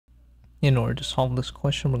In order to solve this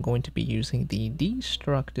question, we're going to be using the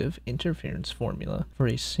destructive interference formula for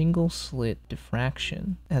a single slit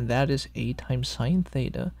diffraction, and that is A times sine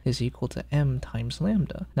theta is equal to m times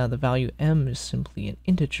lambda. Now the value m is simply an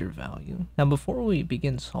integer value. Now before we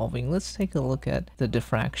begin solving, let's take a look at the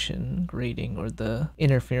diffraction grating or the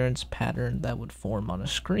interference pattern that would form on a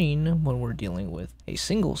screen when we're dealing with a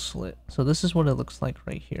single slit. So this is what it looks like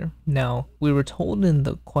right here. Now we were told in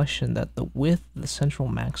the question that the width of the central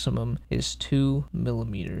maximum is 2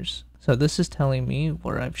 millimeters. So this is telling me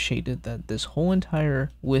where I've shaded that this whole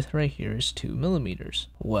entire width right here is 2 millimeters.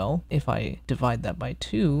 Well, if I divide that by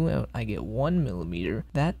 2, I get 1 millimeter.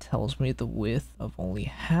 That tells me the width of only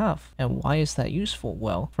half. And why is that useful?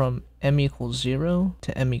 Well, from m equals 0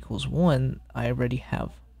 to m equals 1, I already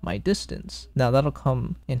have my distance. Now that'll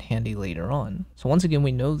come in handy later on. So once again,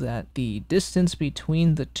 we know that the distance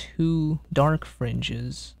between the two dark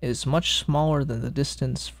fringes is much smaller than the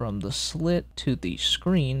distance from the slit to the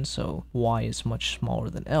screen, so y is much smaller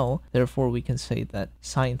than L. Therefore, we can say that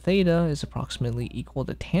sine theta is approximately equal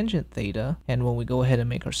to tangent theta, and when we go ahead and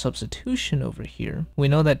make our substitution over here, we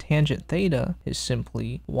know that tangent theta is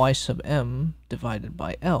simply y sub m divided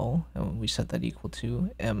by L, and we set that equal to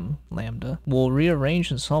m lambda. We'll rearrange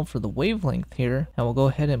and solve for the wavelength here, and we'll go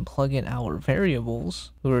ahead and plug in our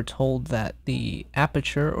variables. We were told that the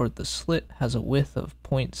aperture or the slit has a width of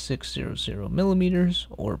 0.600 millimeters,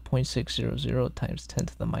 or 0.600 times 10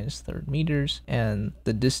 to the minus third meters, and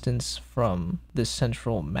the distance from the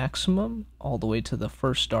central maximum all the way to the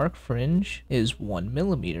first dark fringe is 1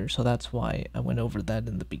 millimeter. So that's why I went over that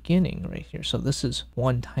in the beginning right here. So this is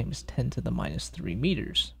 1 times 10 to the minus 3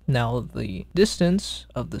 meters. Now the distance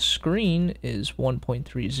of the screen is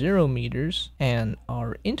 1.30 meters, and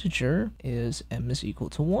our integer is m is equal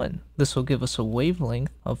to 1. This will give us a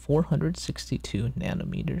wavelength of 462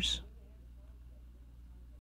 nanometers.